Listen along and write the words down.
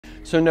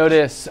So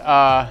notice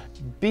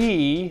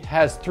B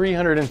has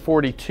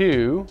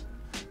 342,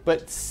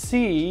 but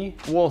C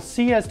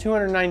has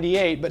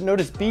 298, but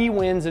notice B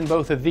wins in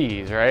both of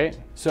these, right?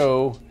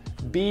 So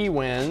B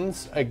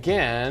wins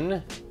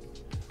again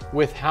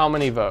with how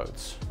many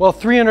votes? Well,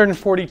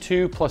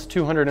 342 plus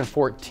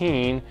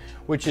 214,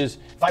 which is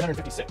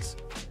 556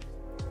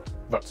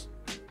 votes.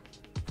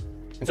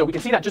 And so we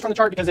can see that just from the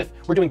chart, because if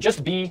we're doing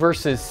just B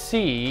versus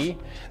C,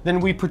 then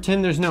we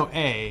pretend there's no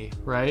A,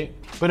 right?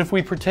 But if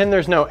we pretend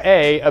there's no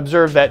A,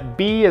 observe that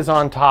B is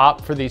on top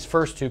for these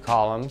first two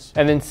columns,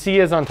 and then C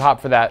is on top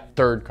for that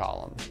third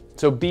column.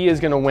 So B is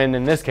gonna win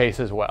in this case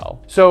as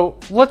well. So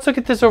let's look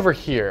at this over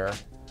here.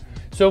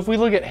 So if we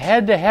look at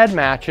head-to-head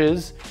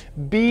matches,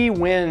 B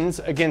wins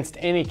against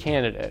any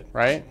candidate,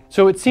 right?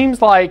 So it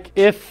seems like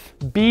if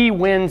B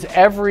wins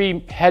every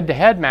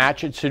head-to-head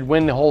match, it should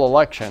win the whole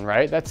election,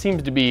 right? That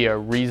seems to be a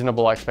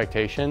reasonable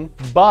expectation.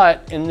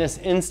 But in this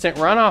instant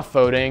runoff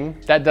voting,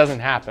 that doesn't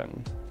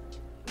happen,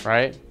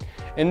 right?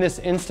 In this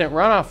instant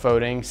runoff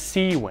voting,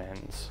 C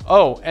wins.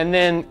 Oh, and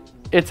then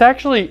it's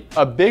actually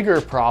a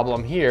bigger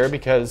problem here,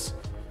 because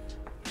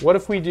what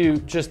if we do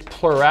just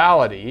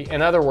plurality?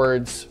 In other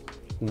words,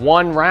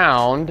 one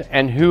round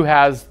and who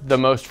has the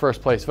most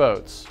first place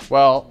votes?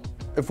 Well,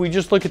 if we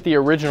just look at the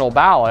original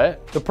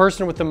ballot, the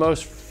person with the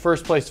most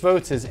first place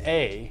votes is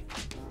A.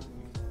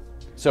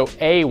 So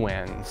A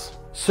wins.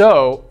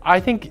 So I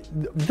think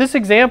this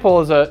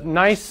example is a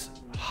nice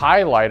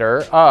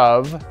highlighter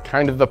of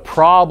kind of the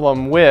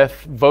problem with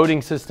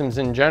voting systems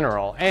in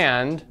general.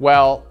 And,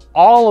 well,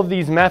 all of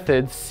these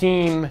methods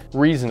seem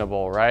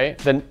reasonable, right?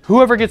 Then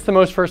whoever gets the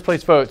most first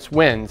place votes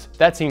wins.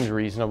 That seems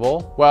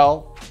reasonable.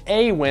 Well,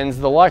 A wins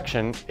the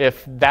election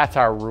if that's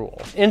our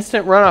rule.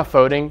 Instant runoff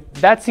voting,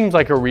 that seems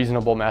like a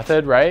reasonable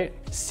method, right?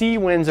 C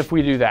wins if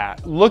we do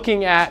that.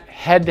 Looking at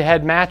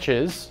head-to-head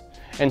matches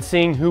and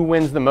seeing who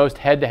wins the most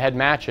head-to-head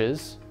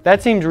matches,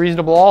 that seems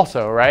reasonable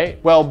also,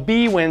 right? Well,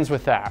 B wins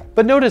with that.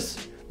 But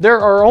notice there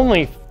are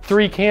only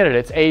 3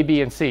 candidates, A,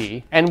 B, and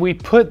C, and we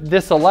put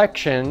this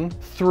election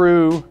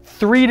through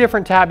 3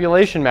 different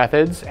tabulation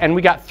methods, and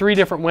we got 3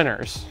 different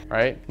winners,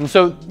 right? And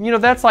so, you know,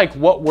 that's like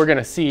what we're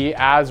gonna see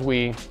as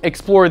we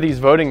explore these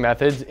voting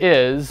methods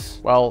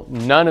is, well,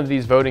 none of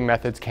these voting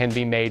methods can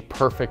be made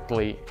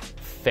perfectly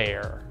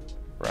fair,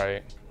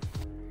 right?